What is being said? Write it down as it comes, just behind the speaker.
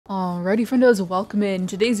Alrighty friendos, welcome in.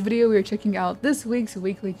 Today's video we are checking out this week's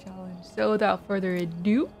weekly challenge. So without further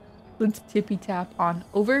ado, let's tippy tap on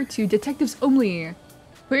over to detectives only.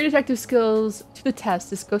 Put your detective skills to the test.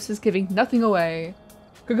 This ghost is giving nothing away.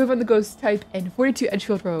 Go find the ghost type and 42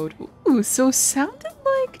 Edgefield Road. Ooh, so sounded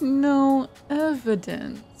like no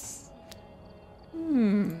evidence.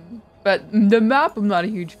 But the map I'm not a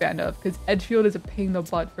huge fan of because Edgefield is a pain in the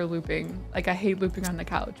butt for looping. Like I hate looping on the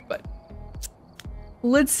couch, but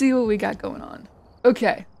let's see what we got going on.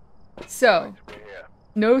 Okay, so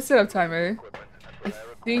no setup timer. I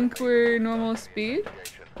think we're normal speed.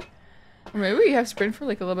 Or maybe we have sprint for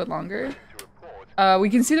like a little bit longer. We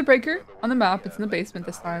can see the breaker on the map. It's in the basement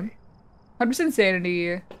this time. 100%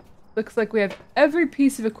 sanity. Looks like we have every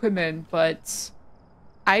piece of equipment, but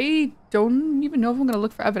I don't even know if I'm gonna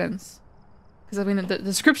look for evidence. Because I mean, the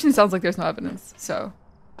description sounds like there's no evidence, so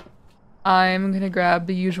I'm gonna grab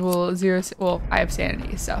the usual zero. Well, I have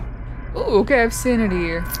sanity, so. Ooh, okay, I have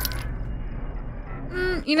sanity.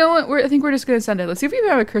 You know what? I think we're just gonna send it. Let's see if we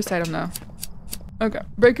even have a cursed item though. Okay,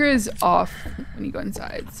 breaker is off when you go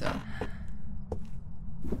inside, so.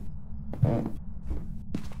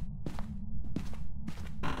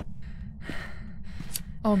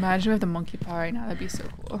 Oh, imagine we have the monkey paw right now. That'd be so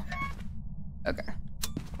cool. Okay,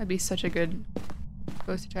 that'd be such a good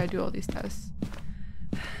ghost to try to do all these tests.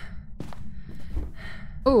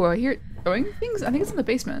 Oh, I hear throwing things? I think it's in the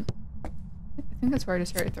basement. I think that's where I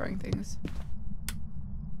just started throwing things.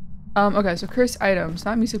 Okay, so cursed items,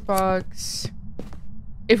 not music box.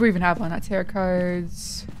 If we even have one, not tarot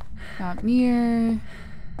cards. Not mirror.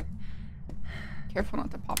 Careful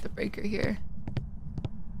not to pop the breaker here.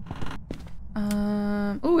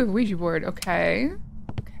 Oh, we have a Ouija board. Okay.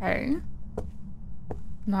 Okay.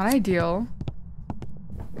 Not ideal.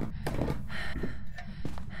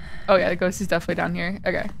 Oh yeah, the ghost is definitely down here.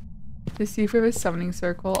 Okay. Let's see if we have a summoning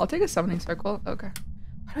circle. I'll take a summoning circle. Okay.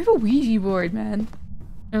 Why do we have a Ouija board, man?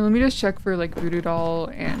 And let me just check for like voodoo doll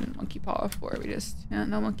and monkey paw before we just... Yeah,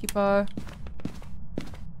 no monkey paw.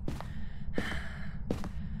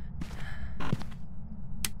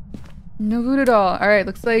 No voodoo doll. Alright,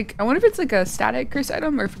 looks like... I wonder if it's like a static curse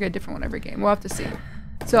item or if we get a different one every game. We'll have to see.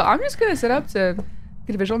 So I'm just gonna set up to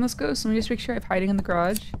get a visual on this ghost. Let me just make sure I have hiding in the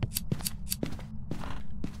garage.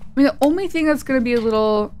 I mean, the only thing that's gonna be a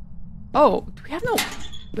little... Oh, do we have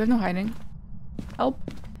no hiding? Help.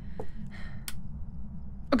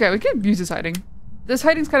 Okay, we could use this hiding. This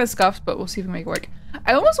hiding's kind of scuffed, but we'll see if we can make it work.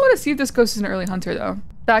 I almost want to see if this ghost is an early hunter, though.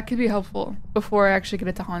 That could be helpful before I actually get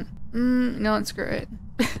it to hunt. No, let's screw it.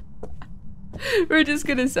 We're just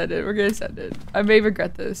gonna send it. We're gonna send it. I may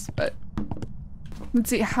regret this, but... Let's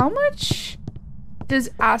see, how much does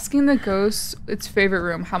asking the ghost its favorite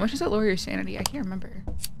room, how much does that lower your sanity? I can't remember.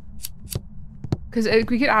 Because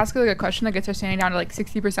we could ask it like a question that gets our sanity down to like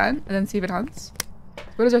 60% and then see if it hunts.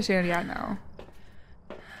 What is our sanity at now?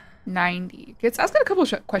 90. Let's ask it a couple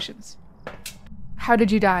of questions. How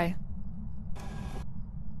did you die?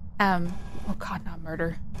 Oh god, not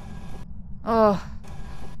murder. Oh.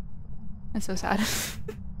 That's so sad.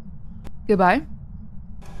 Goodbye.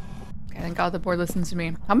 Okay, thank god the board listens to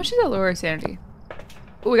me. How much does that lower our sanity?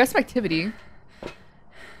 Oh, we got some activity.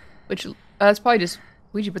 Which, that's probably just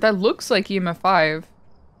Ouija, but that looks like EMF 5.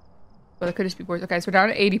 But that could just be boards. Okay, so we're down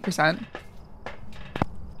to 80%.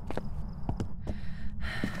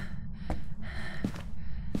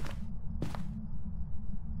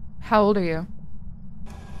 How old are you?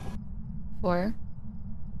 4?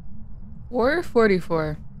 4 or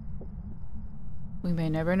 44? We may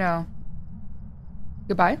never know.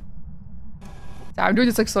 Goodbye. So I'm doing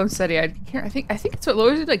this like slow and steady. I can't. I think it's what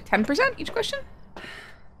lowers it like 10% each question.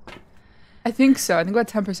 I think so. I think about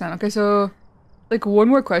 10%. Okay, so like one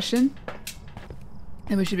more question,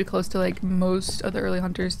 and we should be close to like most of the early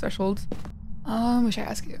hunters' thresholds. What should I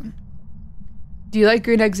ask you? Do you like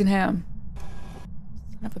green eggs and ham?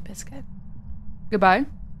 Son of a biscuit. Goodbye.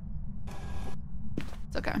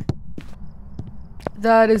 It's okay.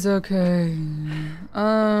 That is okay.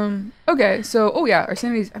 Okay, so, oh yeah, our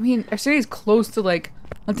sanity's close to like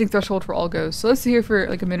hunting threshold for all ghosts. So let's sit here for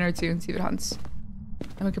like a minute or two and see if it hunts.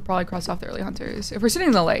 And we could probably cross off the early hunters. If we're sitting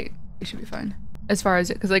in the light, we should be fine. As far as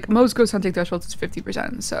it, because like most ghost hunting thresholds is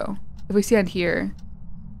 50%. So if we stand here,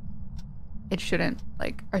 it shouldn't,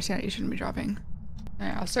 like, our sanity shouldn't be dropping.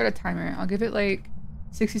 Alright, I'll start a timer. I'll give it like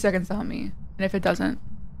 60 seconds to hunt me. And if it doesn't,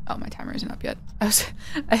 oh, my timer isn't up yet.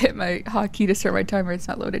 I hit my hotkey to start my timer. It's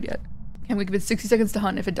not loaded yet. And we give it 60 seconds to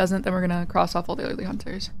hunt. If it doesn't, then we're gonna cross off all the early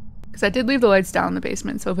hunters. Because I did leave the lights down in the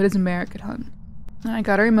basement, so if it is a mare, it could hunt. And I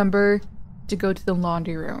gotta remember to go to the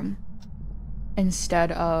laundry room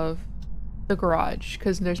instead of the garage,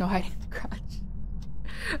 because there's no hiding in the garage.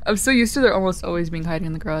 I'm so used to there almost always being hiding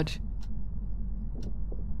in the garage.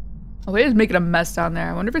 Oh, it is making a mess down there.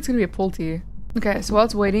 I wonder if it's gonna be a Pulte. Okay, so while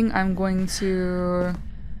it's waiting, I'm going to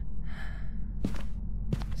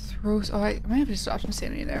throw. Oh, I might have to stop some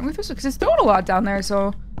sanity there. I'm gonna throw some because it's throwing a lot down there. So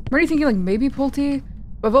I'm already thinking like maybe Pulte,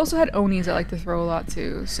 but I've also had Onis that like to throw a lot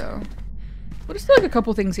too. So we'll just do like a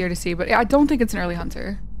couple things here to see. But yeah, I don't think it's an early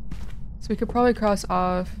hunter. So we could probably cross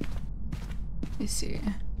off. Let me see.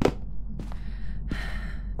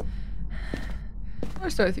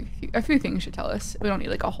 A few things should tell us. We don't need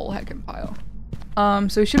like a whole heckin' pile.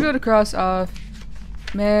 So we should be able to cross off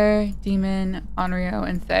Mare, Demon, Onryo,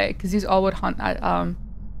 and Thay, because these all would hunt at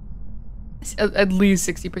least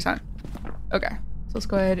 60%. Okay, so let's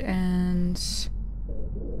go ahead and...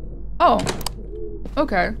 Oh!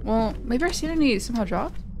 Okay, well, maybe our sanity somehow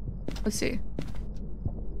dropped? Let's see.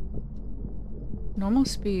 Normal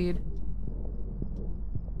speed.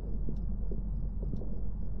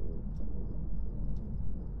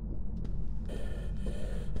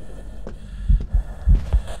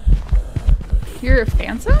 You're a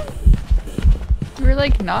phantom? You were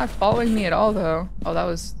like not following me at all though. Oh,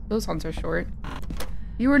 those hunts are short.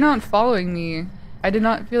 You were not following me. I did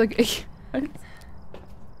not feel like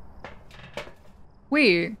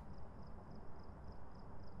Wait.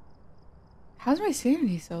 How's my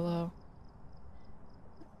sanity so low?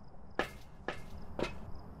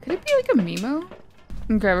 Could it be like a Mimo?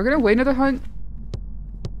 Okay, we're gonna wait another hunt.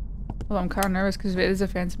 Well, I'm kind of nervous because if it is a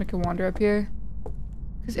phantom, it can wander up here.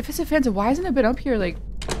 Because if it's a phantom, why hasn't it been up here like...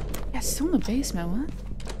 Yeah, it's still in the basement, what?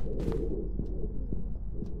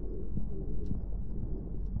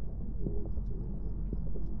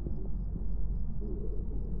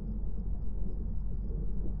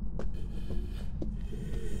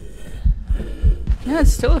 Yeah,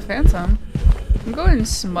 it's still a phantom. I'm going and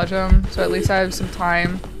smudge them, so at least I have some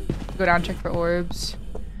time to go down and check for orbs.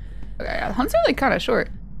 Okay, yeah, the hunts are like kind of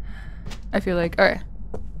short. I feel like, okay.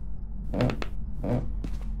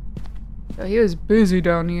 So he was busy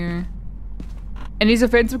down here. And he's a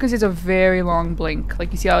phantom because he has a very long blink.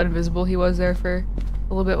 Like, you see how invisible he was there for a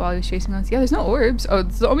little bit while he was chasing us? Yeah, there's no orbs. Oh,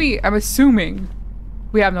 it's the only... I'm assuming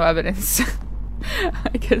we have no evidence.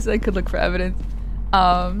 I guess I could look for evidence.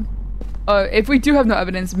 If we do have no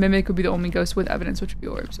evidence, Mimic would be the only ghost with evidence, which would be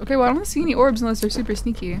orbs. Okay, well, I don't see any orbs unless they're super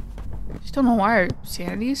sneaky. Just don't know why our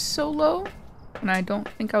sanity is so low. And I don't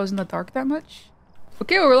think I was in the dark that much.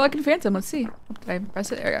 Okay, well, we're locking Phantom. Let's see. Did I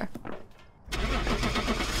press it? There we go.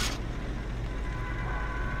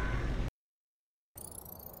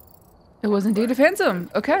 It was indeed a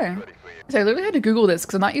Phantom. Okay. So I literally had to Google this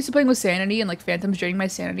because I'm not used to playing with Sanity and like Phantoms draining my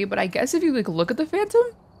sanity. But I guess if you like look at the Phantom,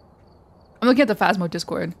 I'm looking at the Phasmo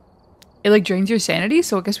Discord. It like drains your sanity.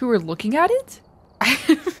 So I guess we were looking at it.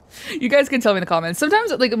 You guys can tell me in the comments.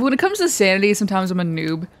 Sometimes like when it comes to sanity, sometimes I'm a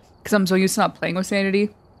noob because I'm so used to not playing with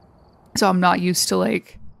sanity. So I'm not used to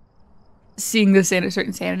like seeing the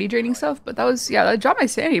certain sanity draining stuff. But that was, yeah, that dropped my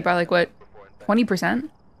sanity by like what,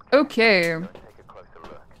 20%? Okay.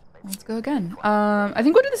 Let's go again. I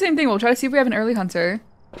think we'll do the same thing. We'll try to see if we have an early hunter.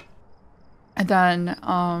 And then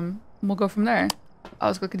we'll go from there. I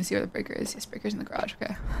was looking to see where the breaker is. Yes, breaker's in the garage.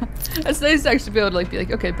 Okay. That's nice to actually be able to like be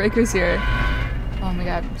like, okay, breaker's here. Oh my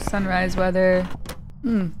god, sunrise weather.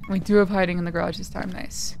 We do have hiding in the garage this time.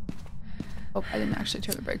 Nice. Oh, I didn't actually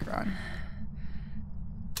turn the breaker on.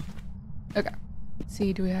 Okay. Let's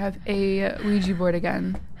see, do we have a Ouija board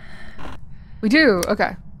again? We do.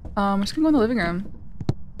 Okay. We're just gonna go in the living room.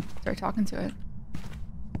 Start talking to it.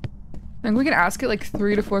 I think we can ask it like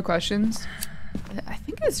 3 to 4 questions. I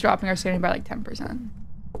think it's dropping our sanity by like 10%.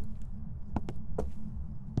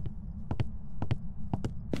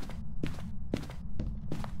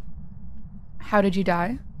 How did you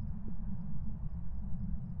die?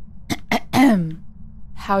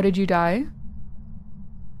 How did you die?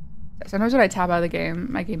 Sometimes when I tap out of the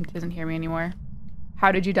game, my game doesn't hear me anymore.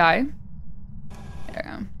 How did you die? There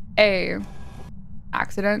we go. A.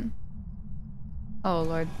 Accident. Oh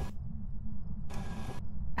lord.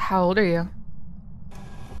 How old are you?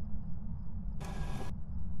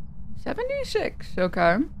 76.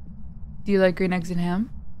 Okay. Do you like green eggs and ham?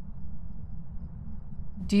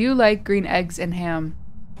 Do you like green eggs and ham?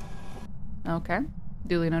 Okay.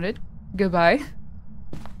 Duly noted. Goodbye.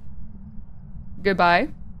 Goodbye.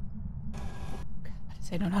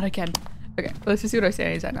 Say no, not again. Okay, let's just see what our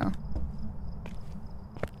sanity is at now.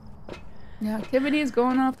 Yeah, activity is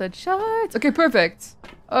going off the charts. Okay, perfect.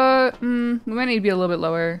 We might need to be a little bit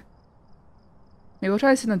lower. Maybe we'll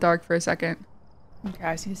try to sit in the dark for a second. Okay,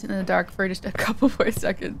 I see to sit in the dark for just a couple more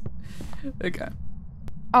seconds. Okay.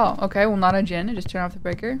 Oh, okay, well not a djinn. I just turn off the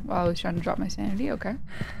breaker while I was trying to drop my sanity. Okay.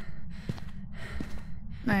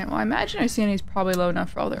 Alright, well I imagine our sanity is probably low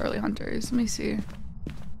enough for all the early hunters. Let me see.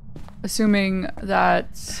 Assuming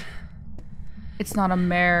that it's not a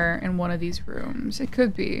mare in one of these rooms. It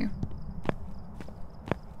could be.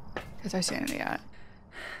 Because our sanity at.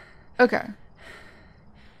 Okay.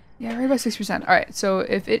 Yeah, right about 6%. Alright, so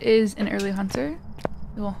if it is an early hunter,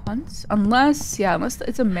 it will hunt. Unless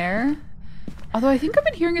it's a mare. Although I think I've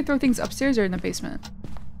been hearing it throw things upstairs or in the basement.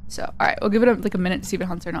 So, alright, we'll give it like a minute to see if it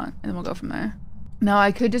hunts or not. And then we'll go from there. Now,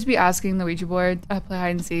 I could just be asking the Ouija board to play hide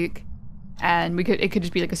and seek. And it could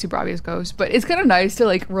just be like a super obvious ghost. But it's kind of nice to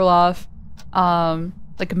like rule off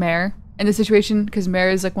like a mare in this situation. Because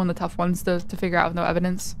mare is like one of the tough ones to figure out with no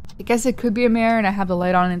evidence. I guess it could be a mare and I have the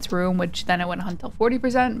light on in its room, which then it wouldn't hunt till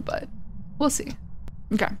 40%, but we'll see.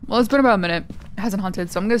 Okay, well it's been about a minute. It hasn't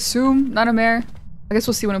hunted, so I'm gonna assume not a mare. I guess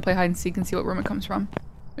we'll see when we play hide and seek and see what room it comes from.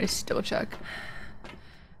 Let me just double check.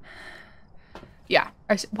 Yeah.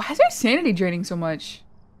 Why is our sanity draining so much?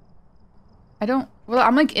 Well,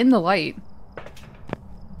 I'm like in the light.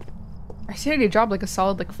 Our sanity dropped like a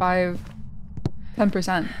solid like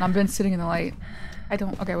 10%. I've been sitting in the light.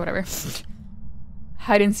 Okay, whatever.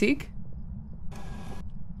 Hide and seek?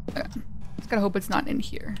 Okay. Just gotta hope it's not in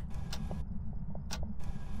here.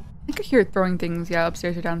 I think I hear it throwing things, yeah,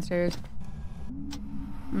 upstairs or downstairs.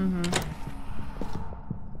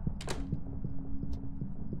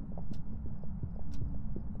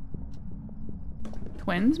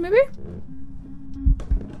 Twins, maybe?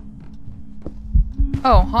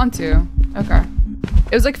 Oh, Hantu. Okay.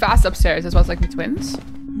 It was like fast upstairs as well as like the twins.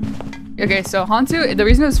 Okay, so Hantu, the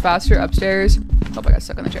reason it was faster upstairs, oh, I got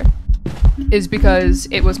stuck on the chair, is because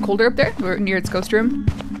it was colder up there. We're near its ghost room.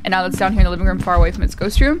 And now that it's down here in the living room far away from its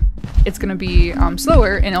ghost room, it's gonna be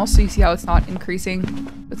slower. And also you see how it's not increasing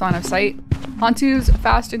with line of sight. Hantu's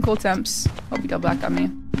fast and cold temps. Oh, you double backed on me.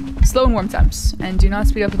 Slow and warm temps. And do not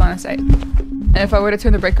speed up with line of sight. And if I were to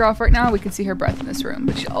turn the breaker off right now, we could see her breath in this room.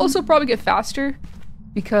 But she'll also probably get faster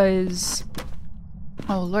because...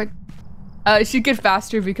 Oh, Lord. She'd get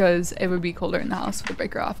faster because it would be colder in the house with the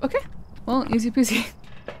breaker off. Okay. Well, easy peasy.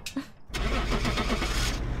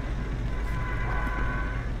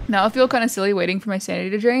 Now I feel kind of silly waiting for my sanity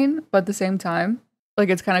to drain, but at the same time, like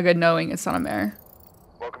it's kind of good knowing it's not a mare.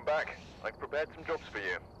 Welcome back. I've prepared some jobs for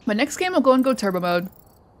you. My next game, I'll go turbo mode.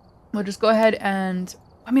 We'll just go ahead and...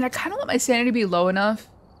 I mean, I kind of want my sanity to be low enough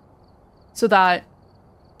so that...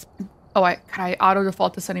 Oh, I auto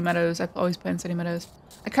default to Sunny Meadows. I've always played in Sunny Meadows.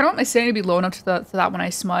 I kind of want my sanity to be low enough so that when I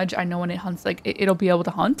smudge, I know when it hunts, like it'll be able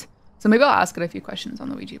to hunt. So maybe I'll ask it a few questions on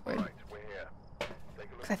the Ouija board.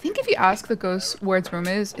 Because I think if you ask the ghost where its room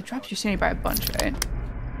is, it drops your sanity by a bunch, right?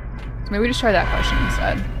 So maybe we just try that question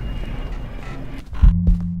instead.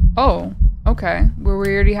 Oh, okay. Where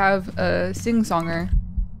we already have a sing-songer.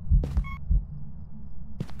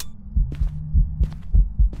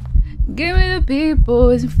 Give me the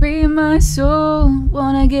peoples and free my soul.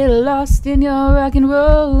 Wanna get lost in your rock and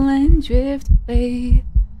roll and drift away.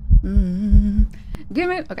 Give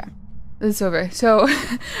me... Okay. This is over. So,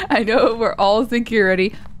 I know we're all thinking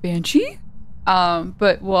already, Banshee?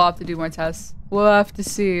 But we'll have to do more tests. We'll have to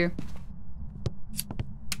see.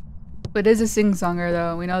 It is a sing-songer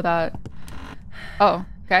though, we know that. Oh,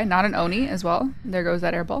 okay, not an Oni as well. There goes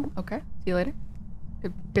that airball. Okay, see you later.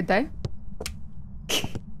 Good day.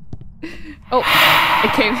 Oh,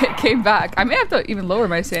 it came back. I may have to even lower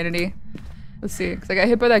my sanity. Let's see, because I got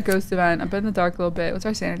hit by that ghost event. I've been in the dark a little bit. What's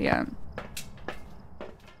our sanity at?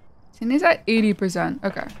 Sanity's at 80%.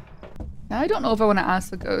 Okay. Now I don't know if I want to ask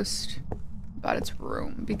the ghost about its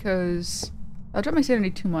room because I'll drop my sanity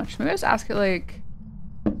too much. Maybe I just ask it like,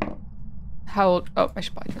 how old? Oh, I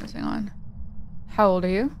should probably turn this thing on. How old are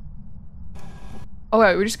you? Oh,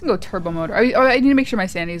 wait, we're just gonna go turbo mode. I need to make sure my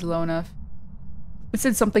sanity is low enough. It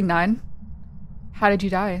said something 9. How did you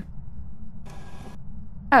die?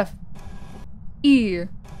 F. E.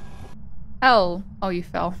 L. Oh, you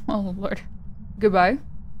fell. Oh, Lord. Goodbye.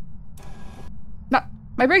 Not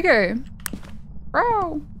my breaker.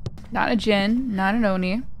 Bro. Not a Jinn. Not an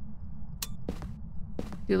Oni.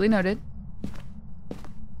 Duly noted.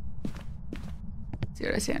 Let's see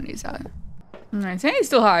what our sanity's at. Alright, sanity's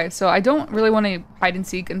still high, so I don't really want to hide and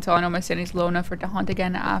seek until I know my sanity's low enough for it to hunt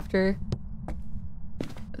again after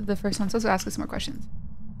the first one. So let's ask us some more questions.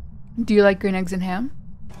 Do you like green eggs and ham?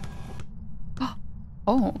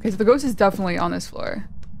 Oh, okay, so the ghost is definitely on this floor.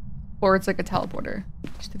 Or it's like a teleporter.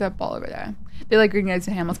 Just throw that ball over there. They like green eggs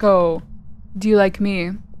and ham. Let's go. Do you like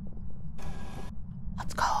me?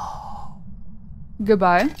 Let's go.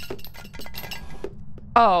 Goodbye.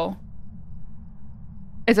 Oh.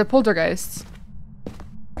 It's a poltergeist.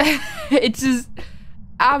 It just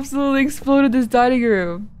absolutely exploded this dining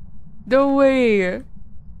room. No way.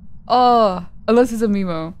 Oh, unless it's a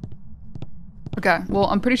Mimo. Okay, well,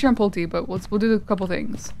 I'm pretty sure I'm Pulty, but we'll do a couple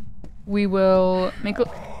things. We will make a...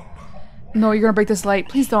 No, you're gonna break this light.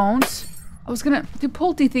 Please don't. I was gonna do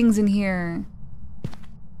Pulty things in here.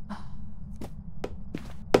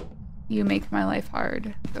 You make my life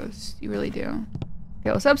hard, Ghost. You really do.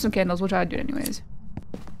 Okay, let's set up some candles. We'll try to do it anyways.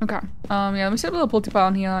 Okay. Yeah, let me set up a little Pulty pile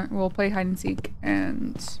in here. We'll play hide and seek,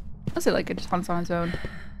 and let's say like it just hunts on its own.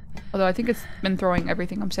 Although I think it's been throwing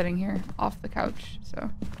everything I'm setting here off the couch, so.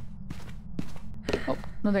 Oh,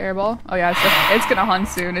 another air ball. Oh yeah, it's gonna hunt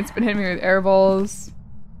soon. It's been hitting me with air balls.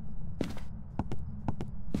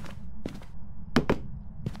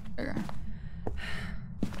 Okay.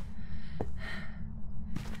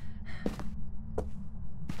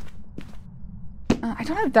 I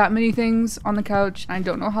don't have that many things on the couch. I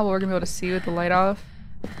don't know how we're gonna be able to see with the light off,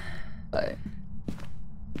 but.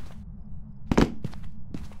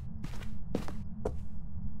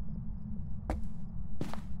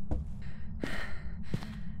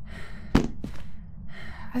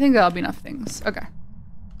 I think that'll be enough things. Okay.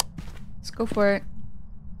 Let's go for it.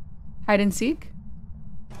 Hide and seek.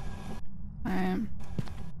 Alright.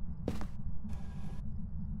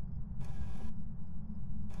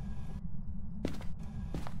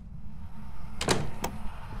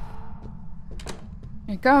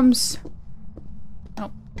 Here it comes.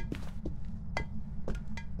 Oh.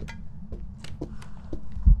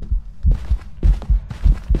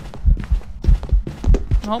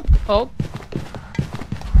 Oh, oh.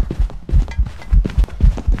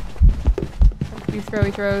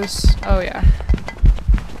 Throwy throws. Oh yeah.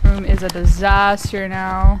 Room is a disaster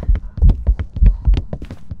now.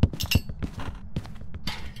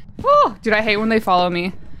 Oh, dude, I hate when they follow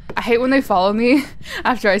me. I hate when they follow me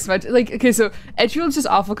after I smudge. Like, okay, so Edgefield's just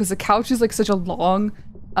awful because the couch is like such a long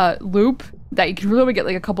loop that you can really only get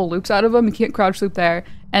like a couple loops out of them. You can't crouch loop there.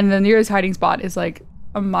 And the nearest hiding spot is like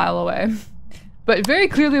a mile away. But very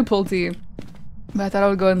clearly a Pulty. But I thought I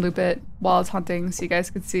would go and loop it while it's hunting so you guys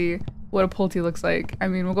could see what a Pulty looks like. I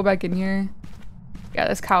mean, we'll go back in here. Yeah,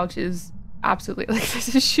 this couch is absolutely like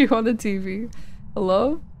there's a shoe on the TV.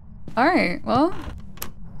 Hello? Alright, well.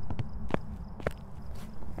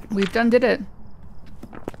 We've did it.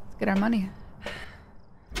 Let's get our money.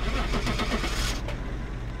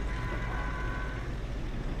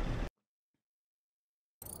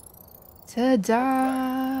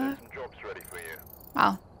 Ta-da! Some jobs ready for you.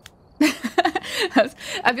 Wow.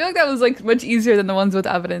 I feel like that was like much easier than the ones with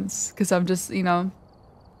evidence because I'm just, you know.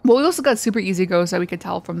 Well, we also got super easy ghosts that we could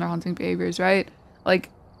tell from their hunting behaviors, right? Like,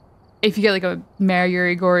 if you get like a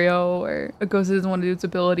Mary Goryo or a ghost that doesn't want to do its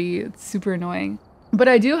ability, it's super annoying. But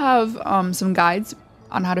I do have some guides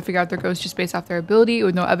on how to figure out their ghosts just based off their ability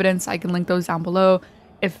with no evidence. I can link those down below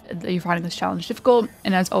if you're finding this challenge difficult.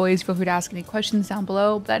 And as always, feel free to ask any questions down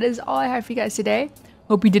below. But that is all I have for you guys today.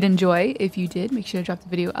 Hope you did enjoy. If you did, make sure to drop the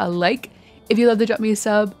video a like. If you love to drop me a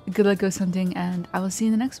sub, good luck ghost hunting, and I will see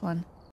you in the next one.